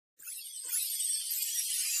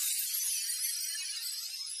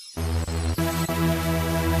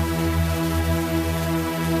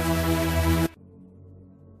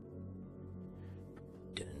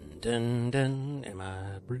dun dun. Am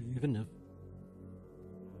I brave enough?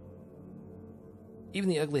 Even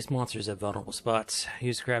the ugliest monsters have vulnerable spots.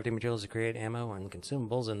 Use crafting materials to create ammo and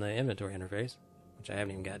consumables in the inventory interface, which I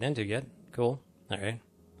haven't even gotten into yet. Cool. Alright.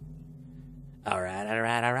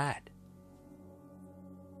 Alright.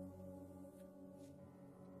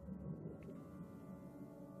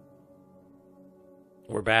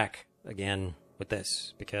 We're back again with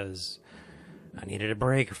this because I needed a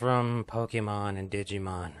break from Pokemon and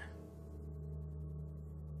Digimon.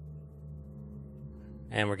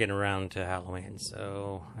 And we're getting around to Halloween,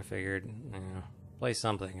 so I figured, play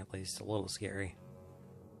something at least a little scary.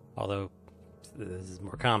 Although, this is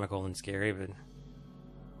more comical than scary, but...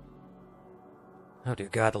 Oh dear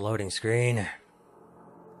God, the loading screen.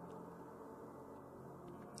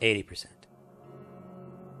 80%.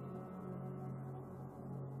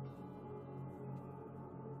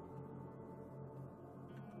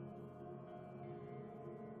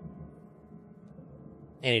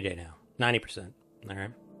 Any day now. 90%.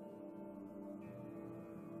 Alright.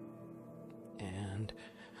 And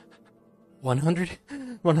 100?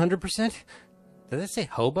 100%? Did that say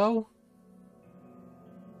hobo?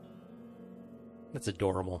 That's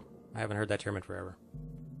adorable. I haven't heard that term in forever.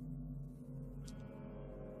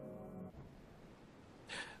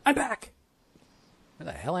 I'm back! Where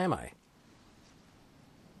the hell am I?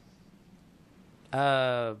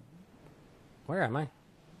 Where am I?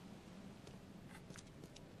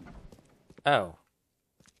 Oh.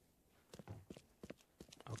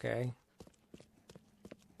 Okay.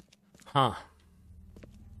 Huh.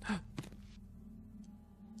 Got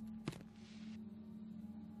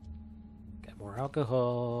more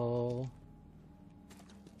alcohol.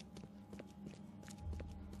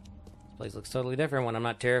 This place looks totally different when I'm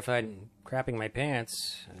not terrified and crapping my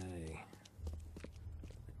pants. Hey.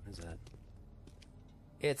 What is that?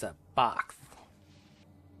 It's a box.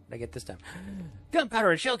 What did I get this time? Gunpowder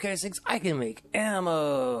and shell casings. I can make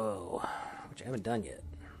ammo, which I haven't done yet.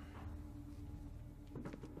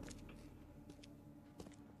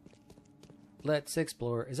 Let's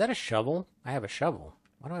explore. Is that a shovel? I have a shovel.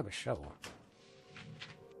 Why do I have a shovel? I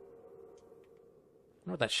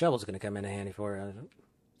wonder what that shovel's going to come in handy for.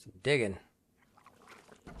 Some digging.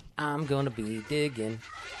 I'm going to be digging.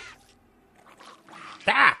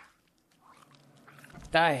 Ah!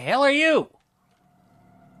 The hell are you?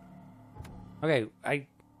 Okay,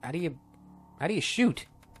 how do you shoot?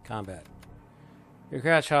 Combat. Your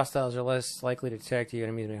crouch hostiles are less likely to detect you.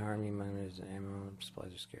 Enemies may harm you. Ammo,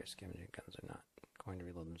 supplies are scarce. Scavenging guns are not going to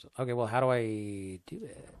reload themselves. Okay, well, how do I do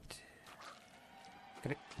it?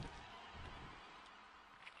 Can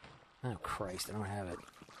Oh, Christ, I don't have it.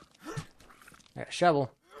 I got a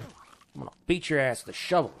shovel. I'm gonna beat your ass with a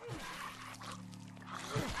shovel.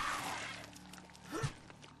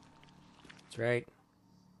 That's right.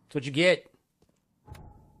 That's what you get.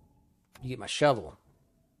 You get my shovel.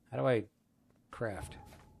 How do I craft?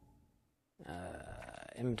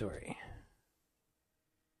 Inventory.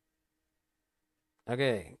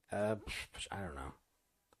 Okay. I don't know.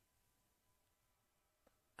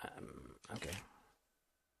 Okay.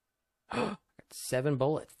 Got 7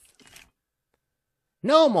 bullets.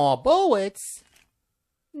 No more bullets.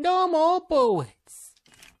 No more bullets.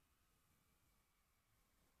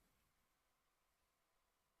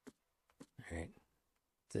 All right.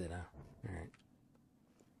 That's it, huh? All right.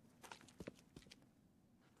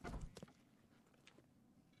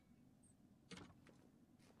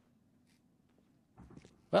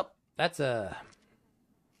 Well, that's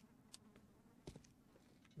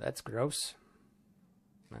gross.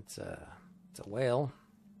 It's a whale.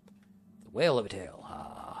 The whale of a tail.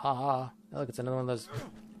 Ha ha ha. Oh, look, it's another one of those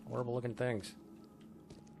horrible looking things.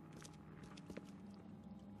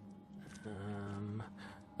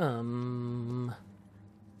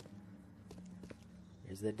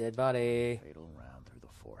 Here's the dead body. Fatal round through the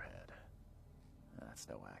forehead. That's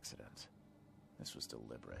no accident. This was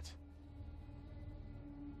deliberate.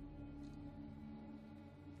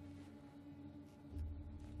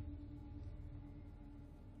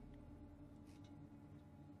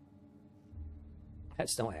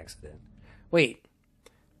 That's no accident. Wait.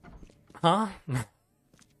 Huh?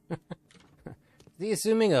 Is he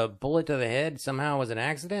assuming a bullet to the head somehow was an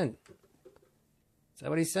accident? Is that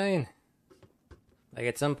what he's saying? Like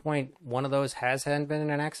at some point, one of those hadn't been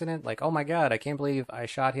an accident? Like, oh my God, I can't believe I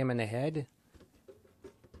shot him in the head?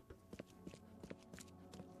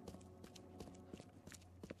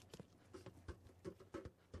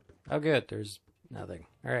 Oh good, there's nothing.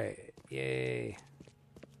 Alright, yay.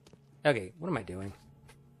 Okay, what am I doing?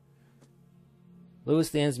 Louis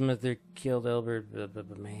the Innsmouth killed Elbert,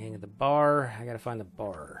 hang at the bar. I gotta find the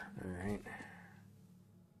bar. Alright.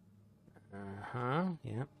 Uh-huh.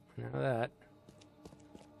 Yep. Know that.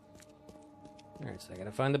 Alright, so I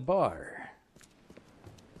gotta find the bar.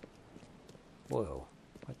 Whoa.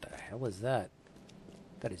 What the hell is that?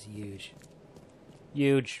 That is huge.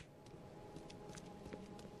 Huge.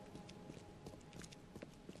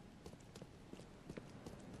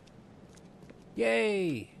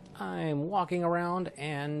 Yay! I'm walking around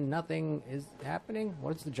and nothing is happening.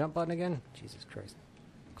 What's the jump button again? Jesus Christ.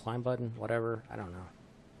 Climb button? Whatever. I don't know.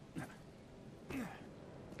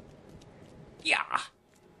 Yeah!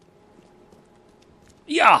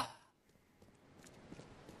 Yeah!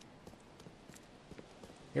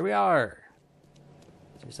 Here we are.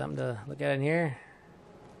 Is there something to look at in here?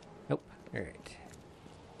 Nope. Alright.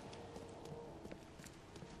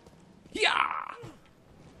 Yeah!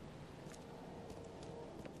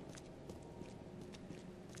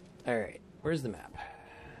 Alright. Where's the map?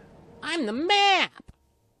 I'm the map!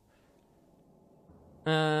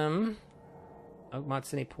 Oakmont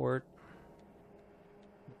City Port.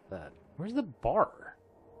 What's that? Where's the bar?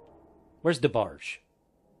 Where's the barge?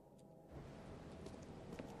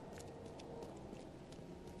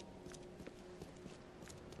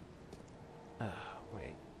 Oh,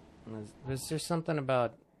 wait. Was there something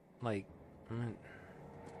about, like...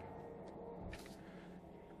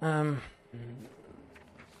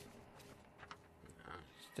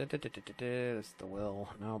 That's the will.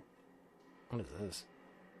 Nope. What is this?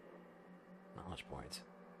 Knowledge points.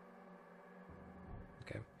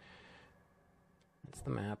 Okay. That's the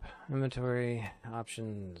map. Inventory.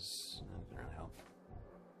 Options. That doesn't really help.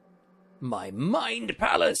 My mind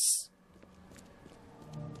palace!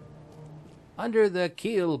 Under the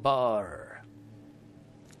keel bar.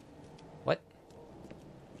 What?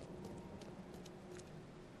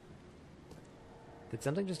 Did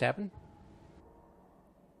something just happen?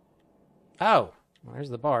 Oh, well, there's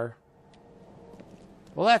the bar.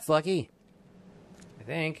 Well, that's lucky. I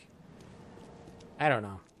think. I don't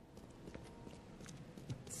know.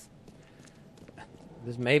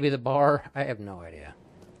 This may be the bar. I have no idea.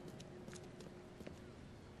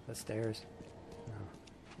 The stairs? No.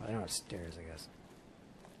 Well, I know it's stairs, I guess.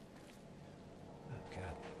 Oh,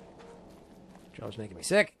 God. Joel's making me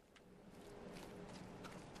sick.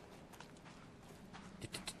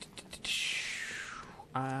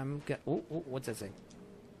 What's that saying?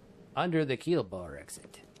 Under the keel bar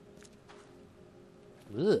exit.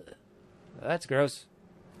 Ugh. That's gross.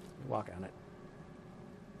 Walk on it.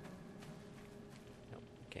 Nope.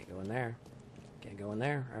 Can't go in there. Can't go in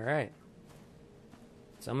there. Alright.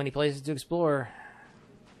 So many places to explore.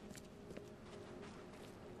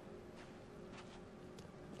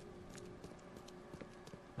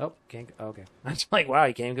 Oh, can't go. Okay. I was like, wow,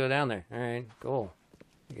 you can't go down there. Alright, cool.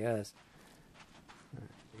 I guess.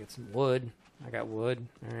 Get some wood. I got wood.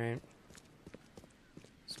 Alright.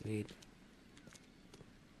 Sweet.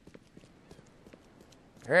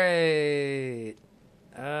 Alright.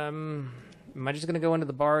 Am I just gonna go into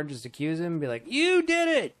the bar and just accuse him and be like, you did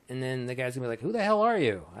it! And then the guy's gonna be like, who the hell are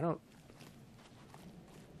you? I don't...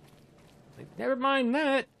 Like, never mind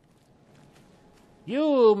that.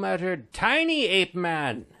 You murdered Tiny Ape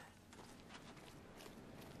Man.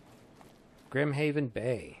 Grimhaven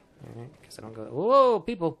Bay. Alright, guess I don't go... Whoa,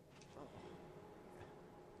 people!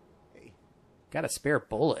 Hey. Got a spare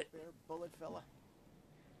bullet. Spare bullet, fella?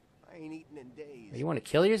 I ain't eaten in days. You want to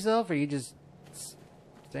kill yourself, or are you just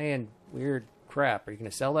saying weird crap? Are you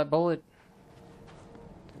going to sell that bullet?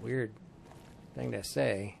 Weird thing to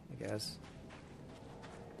say, I guess.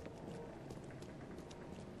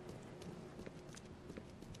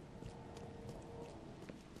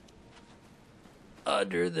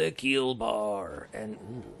 Under the keel bar, and...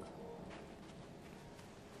 Ooh.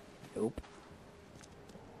 Nope.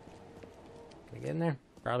 Can I get in there?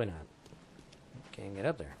 Probably not. Can't get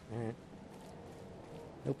up there. Alright.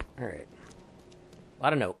 Nope. Alright. A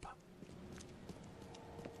lot of nope.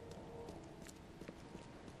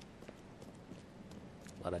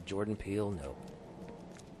 A lot of Jordan Peele nope.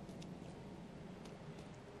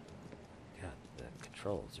 God, the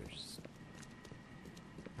controls are just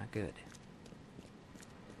not good.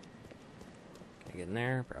 Can I get in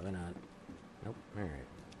there? Probably not. Nope. Alright.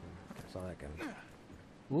 I saw that coming.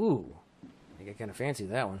 Ooh. I get kind of fancy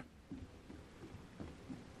with that one.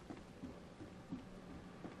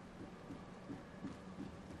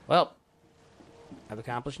 Well, I've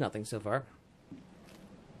accomplished nothing so far.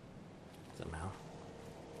 Somehow.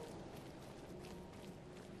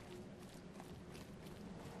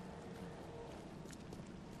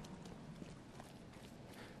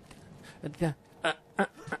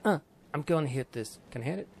 I'm going to hit this. Can I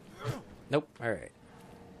hit it? Nope. Alright.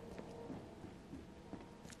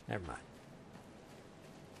 Never mind.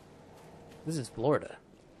 This is Florida.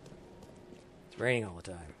 It's raining all the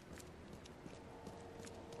time.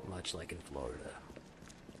 Much like in Florida.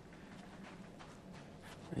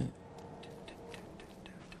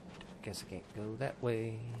 Guess I can't go that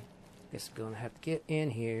way. Guess I'm gonna have to get in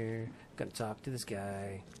here. Gotta talk to this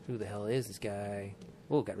guy. Who the hell is this guy?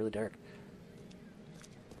 Oh, it got really dark.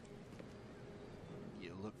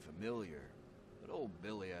 You look familiar, but old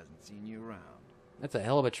Billy hasn't seen you around. That's a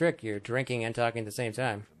hell of a trick. You're drinking and talking at the same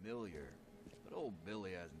time. Familiar, but old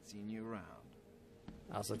Billy hasn't seen you around.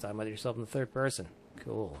 Also talking about yourself in the third person.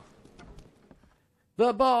 Cool.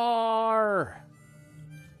 The bar!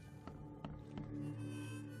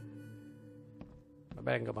 I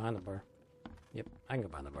bet I can go behind the bar. Yep, I can go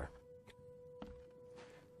behind the bar.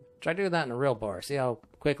 Try doing that in a real bar. See how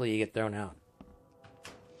quickly you get thrown out.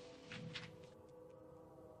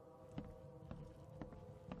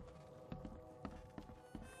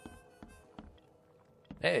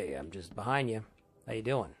 Hey, I'm just behind you. How you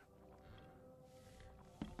doing?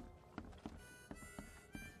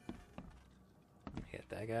 We got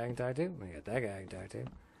that guy I can talk to. We got that guy I can talk to.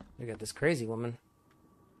 We got this crazy woman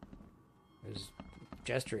who's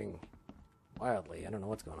gesturing wildly. I don't know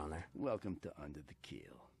what's going on there. Welcome to Under the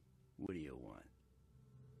Keel. What do you want?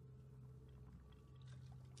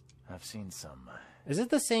 I've seen some Is it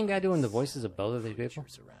the same guy doing the voices of both of these people?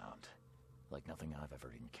 creatures around, like nothing I've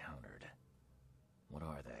ever encountered. What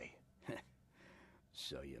are they?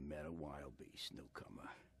 So you met a wild beast, newcomer.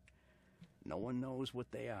 No one knows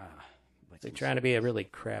what they are. But They're trying to be a really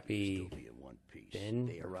crappy... still be in one piece. Ben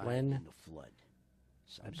They or arrived Flynn? in the flood.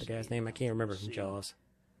 Some That's the say guy's they name. I come can't remember from from the sea, Jaws.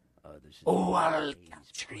 others Oh, in the I'll caves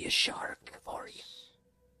capture your shark for you.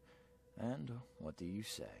 And what do you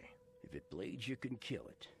say? If it bleeds, you can kill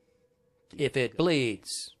it. If it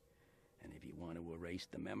bleeds. And if you want to erase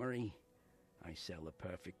the memory, I sell a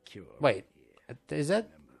perfect cure. Wait, right is that...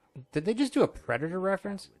 Did they just do a Predator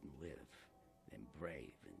reference? here. Wouldn't live, then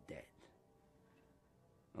brave and dead.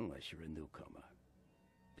 Unless you're a newcomer.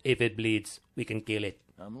 If it bleeds, we can kill it.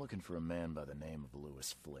 I'm looking for a man by the name of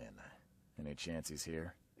Lewis Flynn. Any chance he's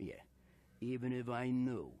here? Yeah. Even if I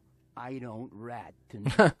knew, I don't rat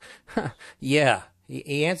to Yeah,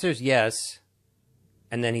 he answers yes.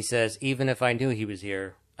 And then he says, even if I knew he was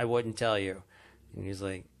here, I wouldn't tell you. And he's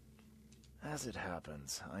like, As it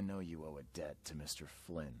happens, I know you owe a debt to Mr.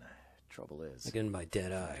 Flynn. Trouble is, look in my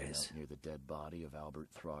dead came eyes. out near the dead body of Albert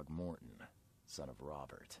Throgmorton, son of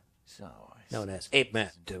Robert. So, I Known as Ape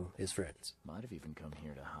Man to his friends. might have even come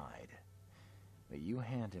here to hide. But you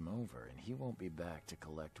hand him over, and he won't be back to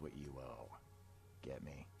collect what you owe. Get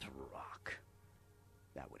me? rock.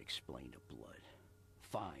 That would explain the blood.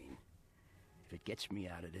 Fine. If it gets me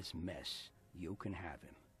out of this mess, you can have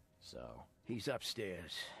him. So, He's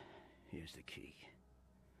upstairs. Here's the key.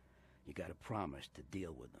 You gotta promise to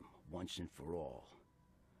deal with him once and for all.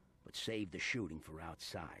 But save the shooting for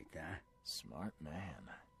outside, huh? smart man.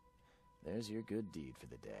 There's your good deed for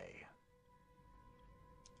the day.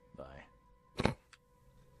 Bye.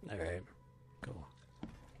 Alright, cool.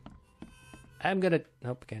 I'm gonna...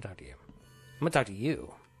 Nope, can't talk to you. I'm gonna talk to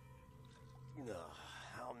you. Ugh,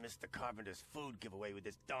 I'll miss the carpenter's food giveaway with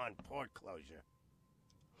this darn port closure.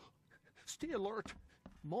 Stay alert.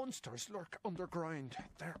 Monsters lurk underground.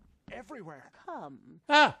 They're everywhere. Come,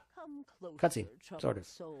 Ah! come closer, Cutscene, troubled sort of.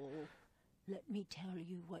 soul. Let me tell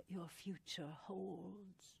you what your future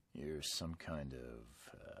holds. You're some kind of,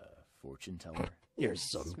 fortune teller? You're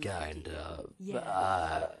some kind of...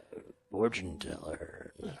 Yeah. fortune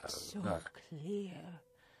teller. It's so clear.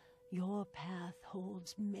 Your path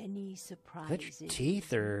holds many surprises.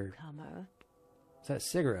 teeth or- newcomer. Is that a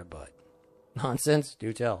cigarette butt? Nonsense,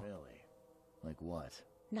 do tell. Really? Like what?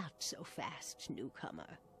 Not so fast, newcomer.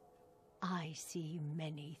 I see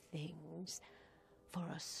many things. For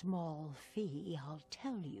a small fee, I'll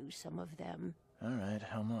tell you some of them. Alright,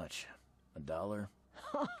 how much? $1?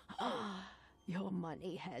 Your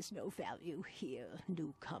money has no value here,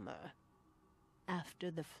 newcomer. After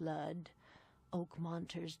the flood,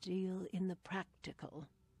 Oakmonters deal in the practical.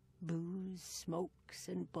 Booze, smokes,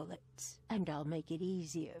 and bullets. And I'll make it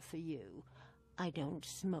easier for you. I don't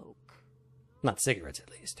smoke. Not cigarettes,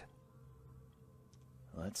 at least.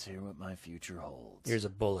 Let's hear what my future holds. Here's a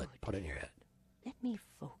bullet. Put it in your head. Let me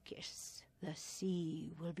focus. The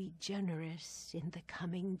sea will be generous in the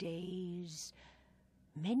coming days.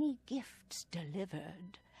 Many gifts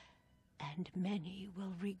delivered, and many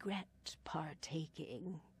will regret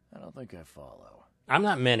partaking. I don't think I follow. I'm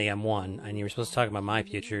not many, I'm one. And you were supposed to talk about my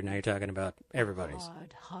future, now you're talking about everybody's.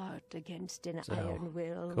 Hard heart against an So, iron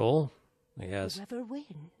will. Cool, I guess. Whoever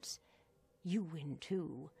wins, you win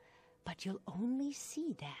too. But you'll only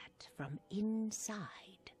see that from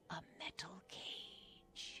inside a metal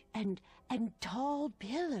cage and tall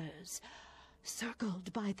pillars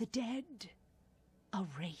circled by the dead. A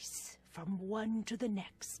race from one to the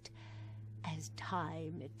next as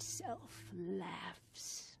time itself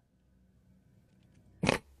laughs.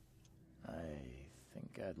 I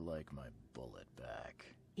think I'd like my bullet back.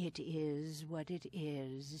 It is what it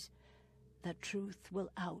is. The truth will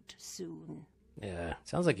out soon. Yeah,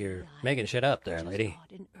 sounds like you're making shit up there, Just lady.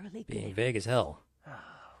 caught in early Being glimpse. vague as hell.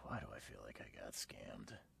 Why do I feel like I got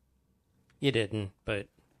scammed? You didn't, but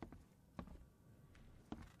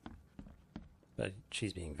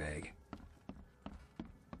she's being vague.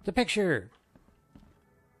 The picture.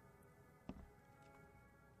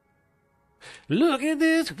 Look at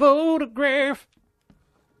this photograph.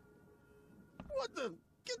 What the?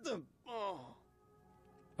 Get the. Oh.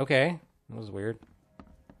 Okay, that was weird.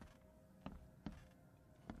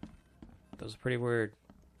 That was a pretty weird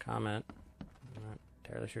comment. I'm not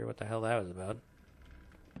entirely sure what the hell that was about.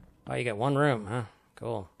 Oh, you got one room, huh?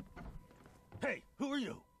 Cool. Hey, who are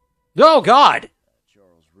you? Oh, God!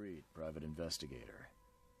 Charles Reed, private investigator.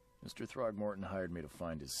 Mr. Throgmorton hired me to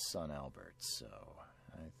find his son Albert, so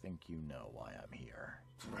I think you know why I'm here.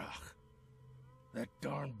 Throg. That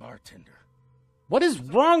darn bartender. What is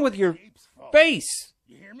wrong with your Ape's fault. face?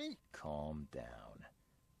 You hear me? Calm down.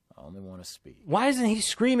 I only want to speak. Why isn't he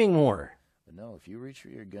screaming more? But no, if you reach for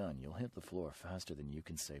your gun, you'll hit the floor faster than you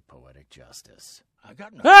can say poetic justice. I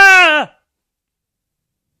got no. Ah!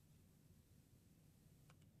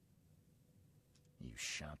 You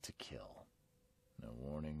shot to kill. No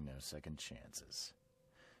warning, no second chances.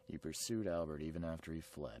 You pursued Albert even after he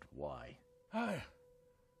fled. Why? I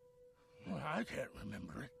can't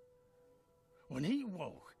remember it. When he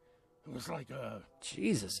woke, it was like a.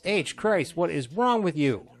 Jesus H. Christ, what is wrong with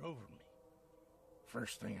you? It over me.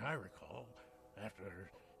 First thing I recall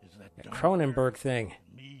after is that That darn Cronenberg thing.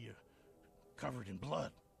 me covered in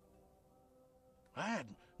blood. I had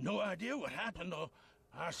no idea what happened, though.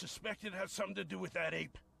 I suspected it had something to do with that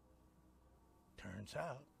ape. Turns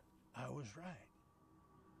out, I was right.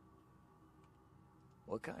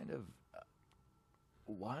 What kind of...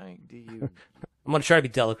 why do you... I'm gonna try to be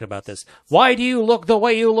delicate about this. Why do you look the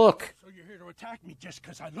way you look? So you're here to attack me just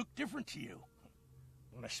because I look different to you?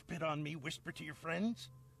 Want to spit on me, whisper to your friends?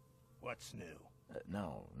 What's new?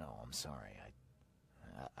 No, I'm sorry.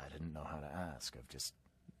 I didn't know how to ask. I've just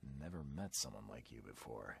never met someone like you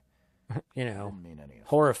before. You I know, didn't mean any offense.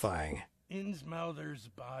 horrifying. Innsmouther's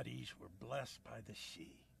bodies were blessed by the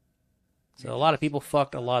sea. So a lot of people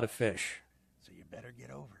fucked a lot of fish. So you better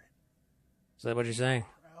get over it. Is that what you're saying?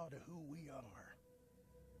 Proud of who we are.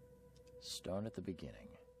 Start at the beginning.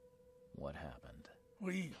 What happened?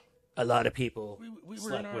 A lot of people We were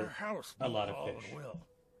slept in our with house. a lot of Paul fish. and Will.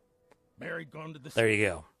 Barry'd gone to the There sea. you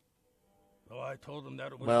go. So I told him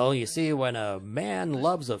that it was. Well, you see, when a man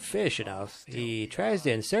loves a fish enough, he tries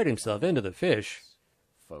to insert himself into the fish,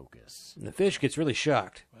 Focus. and the fish gets really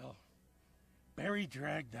shocked. Well, Barry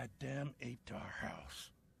dragged that damn ape to our house.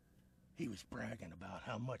 He was bragging about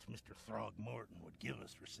how much Mr. Throgmorton would give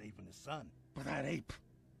us for saving his son. But that ape,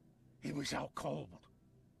 he was out cold.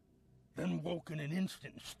 Then woke in an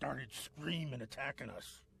instant and started screaming, attacking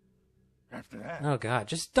us. After that, Oh, God,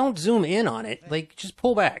 just don't zoom in on it. Like, just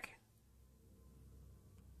pull back.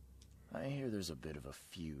 I hear there's a bit of a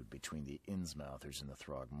feud between the Innsmouthers and the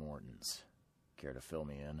Throgmortons. Care to fill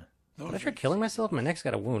me in? Did I try killing myself? My neck's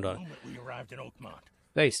got a wound The on it. moment we arrived in Oakmont,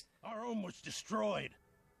 Face. our home was destroyed.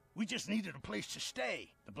 We just needed a place to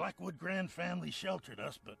stay. The Blackwood Grand family sheltered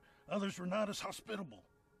us, but others were not as hospitable.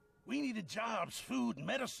 We needed jobs, food, and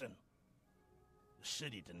medicine. The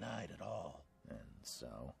city denied it all. And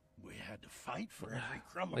so? We had to fight for every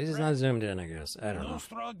crumb Well, of he's just bread. not zoomed in, I guess. I don't know. Those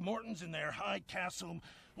Throgmortons in their high castle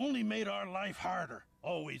only made our life harder,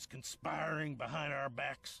 always conspiring behind our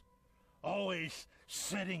backs, always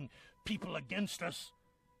setting people against us.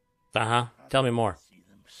 Uh-huh. Tell me more. See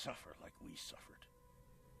them suffer like we suffered.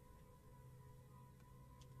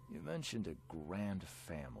 You mentioned a grand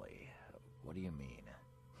family. What do you mean?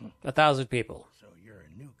 1,000 people. So you're a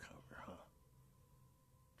newcomer, huh?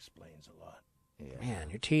 Explains a lot. Yeah. Man,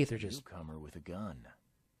 your teeth are just... Newcomer with a gun.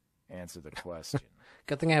 Answer the question.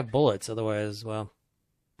 Good thing I have bullets, otherwise, well...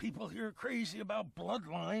 People here are crazy about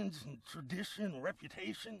bloodlines and tradition and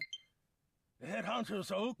reputation. The head honchos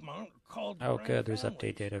of Oakmont are called Oh, Grand good, there's Families.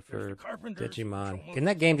 update data There's for the Carpenters, Digimon. which Can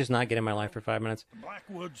that game just not get in my life for 5 minutes? the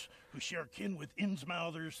Blackwoods, who share kin with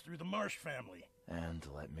Innsmouthers through the Marsh family. And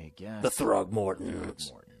let me guess. The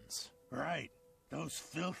Throgmortons. Throgmortons. Right, those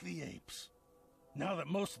filthy apes. Now that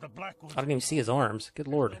most of the Blackwoods... I didn't even see his arms. Good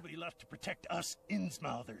lord. Nobody left to protect us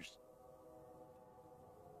Innsmouthers.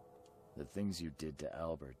 The things you did to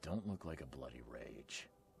Albert don't look like a bloody rage.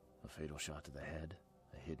 A fatal shot to the head,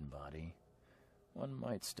 a hidden body. One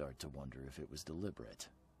might start to wonder if it was deliberate.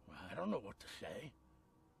 I don't know what to say.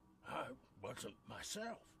 I wasn't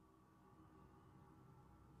myself.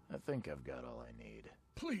 I think I've got all I need.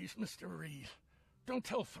 Please, Mr. Reed, don't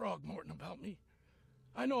tell Throgmorton about me.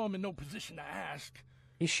 I know I'm in no position to ask.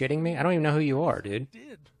 You shitting me? I don't even know who you are, dude. I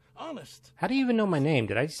did, honest. How do you even know my name?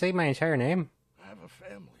 Did I say my entire name? I have a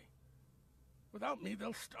family. Without me,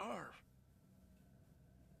 they'll starve.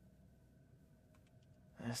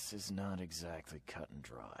 This is not exactly cut and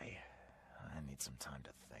dry. I need some time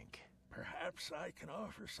to think. Perhaps I can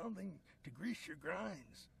offer something to grease your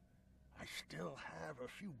grinds. I still have a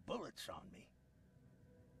few bullets on me.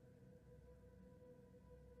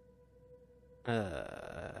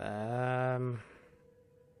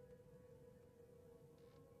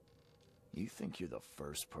 You think you're the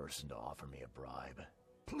first person to offer me a bribe?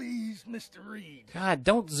 Please, Mr. Reed. God,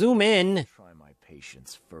 don't zoom in. Try my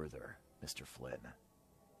patience further, Mr. Flynn.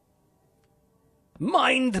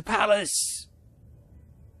 Mind Palace!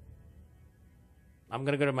 I'm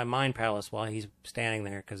gonna go to my Mind Palace while he's standing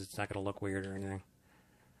there, because it's not gonna look weird or anything.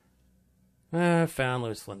 Found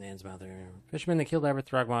Lewis Flynn, the Innsmouth there. Fisherman that killed Albert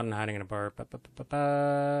Throgmorton hiding in a bar.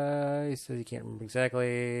 He says he can't remember exactly.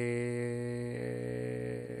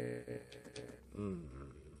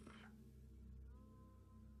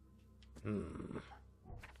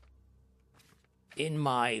 In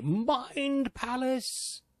my Mind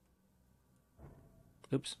Palace.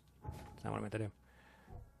 Oops. That's not what I meant to do.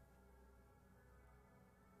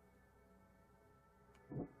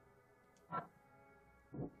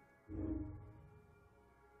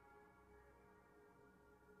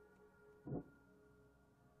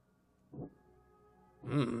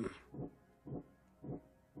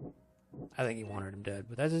 I think he wanted him dead,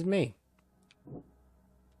 but that's just me.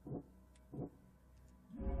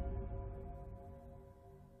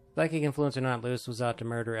 Psychic influence or not, Lewis was out to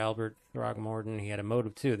murder Albert Throgmorton. He had a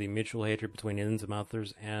motive too, the mutual hatred between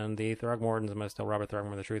Innsmouthers and the Throgmortons must tell Robert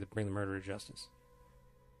Throgmorton the truth and bring the murderer to justice.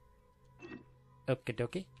 Okie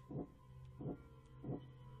dokie.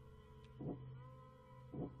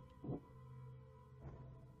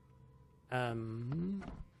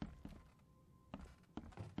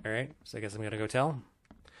 Alright, so I guess I'm gonna go tell.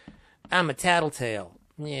 I'm a tattletale.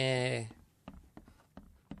 Yeah.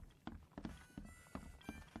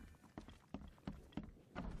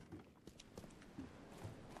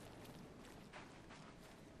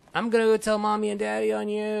 I'm gonna go tell mommy and daddy on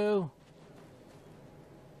you.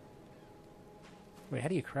 Wait, how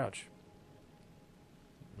do you crouch?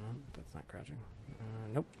 No, that's not crouching.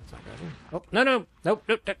 Nope, that's not crouching. Oh, no, no, nope,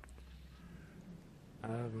 nope, nope.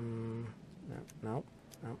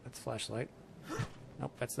 No, that's flashlight.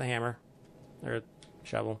 Nope, that's the hammer. Or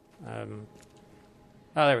shovel. Oh,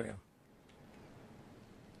 there we go.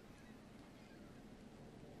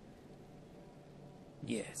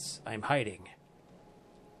 Yes, I'm hiding.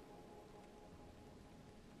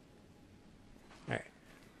 Alright.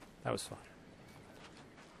 That was fun.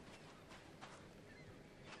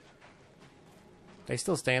 They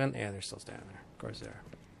still standing? Yeah, they're still standing there. Of course they are.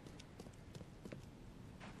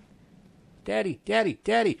 Daddy, daddy,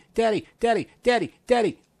 daddy, daddy, daddy, daddy,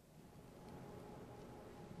 daddy.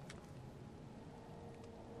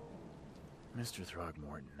 Mr.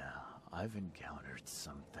 Throgmorton, I've encountered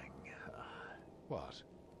something. What?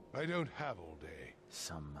 I don't have all day.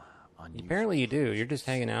 Some unusual. Apparently you do. You're just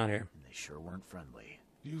hanging out here. They sure weren't friendly.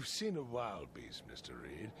 You've seen a wild beast, Mr.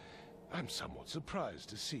 Reed. I'm somewhat surprised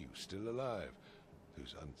to see you still alive.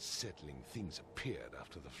 Those unsettling things appeared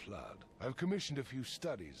after the flood. I've commissioned a few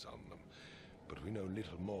studies on them, but we know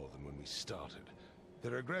little more than when we started.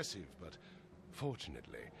 They're aggressive, but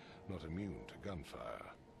fortunately not immune to gunfire.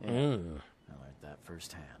 I learned that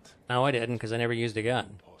firsthand. No, I didn't, because I never used a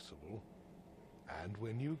gun. Possible. And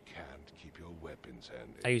when you can't, keep your weapons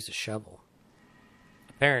handy. I used a shovel.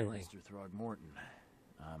 Apparently. Mr. Throgmorton,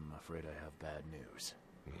 I'm afraid I have bad news.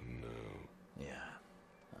 Oh, no. Yeah,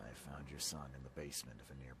 I found your son in the basement of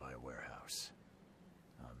a nearby warehouse.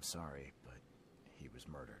 I'm sorry, but he was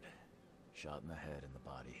murdered. Shot in the head and the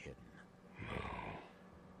body hidden. No.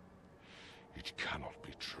 It cannot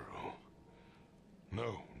be true.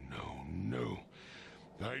 No, no, no.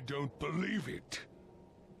 I don't believe it.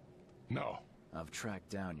 No. I've tracked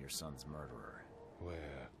down your son's murderer.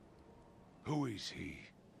 Where? Who is he?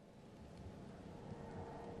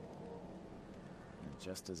 And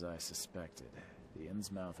just as I suspected, the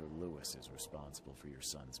Innsmouther Lewis is responsible for your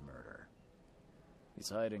son's murder. He's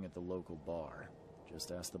hiding at the local bar.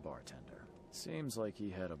 Just ask the bartender. Seems like he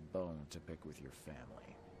had a bone to pick with your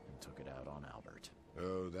family and took it out on Albert.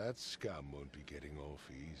 Oh, that scum won't be getting off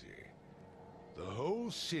easy. The whole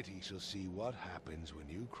city shall see what happens when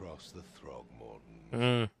you cross the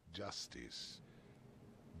Throgmorton. Justice,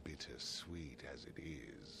 bittersweet as it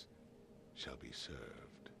is, shall be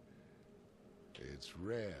served. It's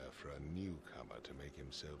rare for a newcomer to make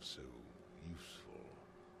himself so useful.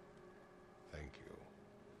 Thank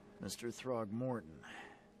you. Mr. Throgmorton,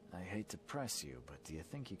 I hate to press you, but do you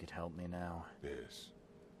think you could help me now? Yes,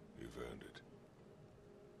 you've earned it.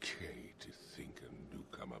 Kay, to think a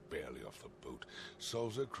newcomer barely off the boat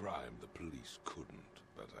solves a crime the police couldn't,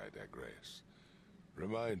 but I digress.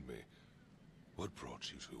 Remind me, what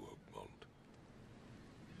brought you to Oakmont?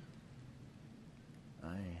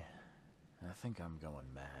 I think I'm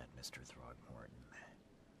going mad, Mr. Throgmorton.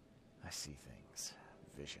 I see things,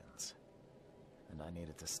 visions, and I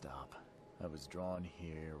needed to stop. I was drawn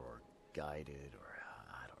here, or guided, or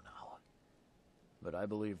I don't know. But I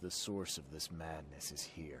believe the source of this madness is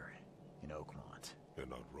here, in Oakmont. You're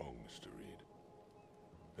not wrong, Mr. Reed.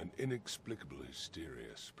 An inexplicable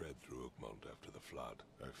hysteria spread through Oakmont after the flood.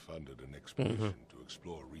 I funded an expedition to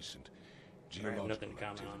explore recent geological nothing to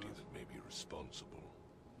comment on activity this. that may be responsible.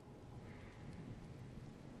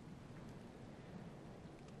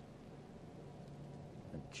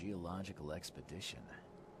 A geological expedition?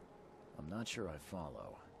 I'm not sure I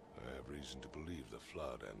follow. I have reason to believe the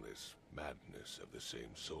flood and this madness have the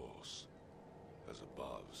same source. As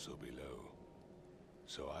above, so below.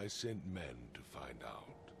 So I sent men to find out.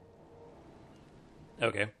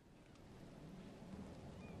 Okay.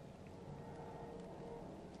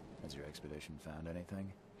 Has your expedition found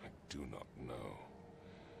anything? I do not know.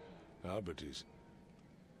 Albert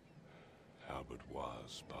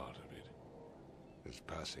was part of it. His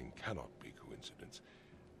passing cannot be coincidence.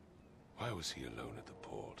 Why was he alone at the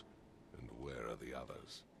port? And where are the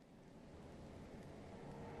others?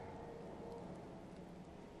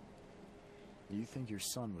 You think your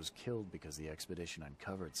son was killed because the expedition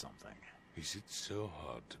uncovered something? Is it so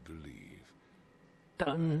hard to believe?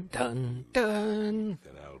 Dun, dun, dun.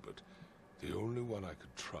 Then Albert, the only one I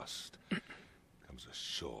could trust, comes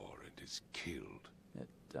ashore and is killed. It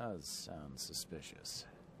does sound suspicious.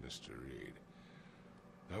 Mr. Reed,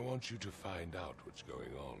 I want you to find out what's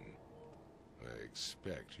going on. I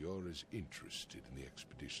expect you're as interested in the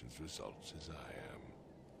expedition's results as I am.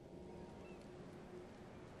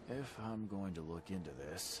 If I'm going to look into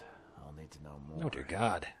this, I'll need to know more. Oh dear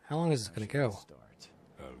God. How long is this going to go? Start.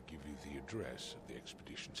 I'll give you the address of the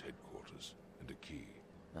expedition's headquarters and a key.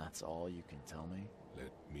 That's all you can tell me?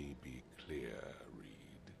 Let me be clear,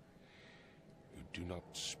 Reed. You do not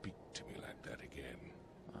speak to me like that again.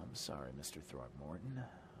 I'm sorry, Mr. Throgmorton.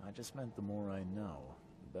 I just meant the more I know,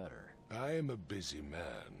 the better. I am a busy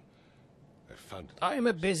man. I am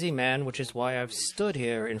a busy man, which is why I've stood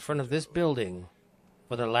here in front of this building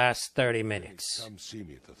for the last 30 minutes. Come see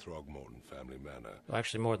me at the Throgmorton family manor. Well,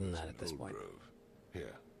 actually, more than that in at this Old point. Grove.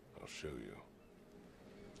 Here, I'll show you.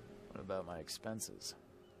 What about my expenses?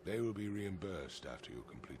 They will be reimbursed after you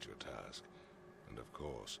complete your task. And of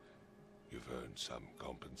course, you've earned some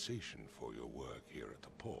compensation for your work here at the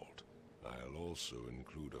port. I'll also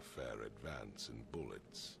include a fair advance in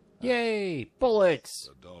bullets. Yay! Bullets!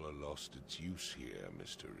 The dollar lost its use here,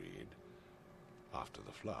 Mr. Reed. After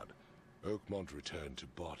the flood, Oakmont returned to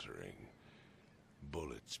bartering.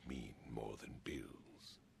 Bullets mean more than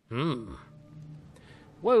bills.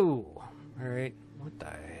 Whoa! Alright, what the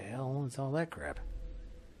hell is all that crap?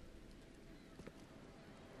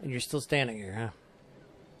 And you're still standing here,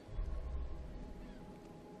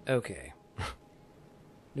 huh? Okay.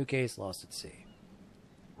 New case, lost at sea.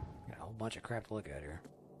 Got a whole bunch of crap to look at here.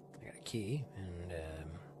 I got a key, and,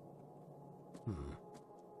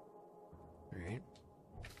 Alright.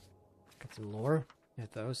 Got some lore.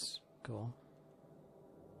 Mythos. Cool.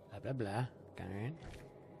 Blah, blah, blah. Alright.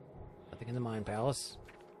 Nothing in the Mine Palace.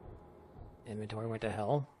 Inventory went to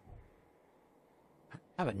hell.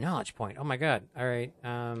 I have a knowledge point. Oh my god. Alright,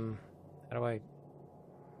 how do I...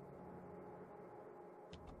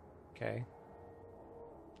 Okay.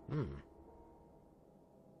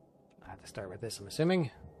 I have to start with this, I'm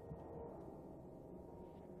assuming.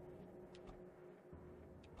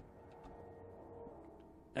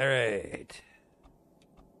 Alright.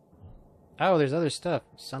 Oh, there's other stuff.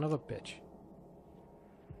 Son of a bitch.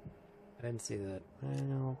 I didn't see that.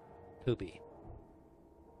 Well, poopy.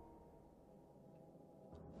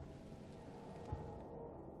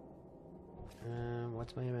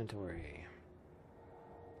 What's my inventory?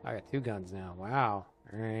 I got 2 guns now. Wow.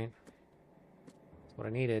 Alright. That's what I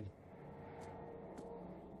needed.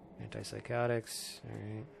 Antipsychotics.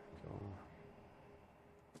 Alright. Cool.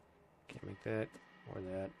 Can't make that. Or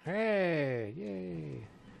that. Hey! Yay!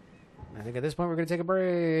 I think at this point we're going to take a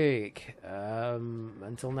break.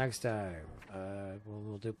 Until next time.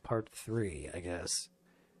 We'll do part 3, I guess.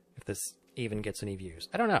 If this even gets any views.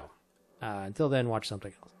 I don't know. Until then, watch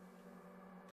something else.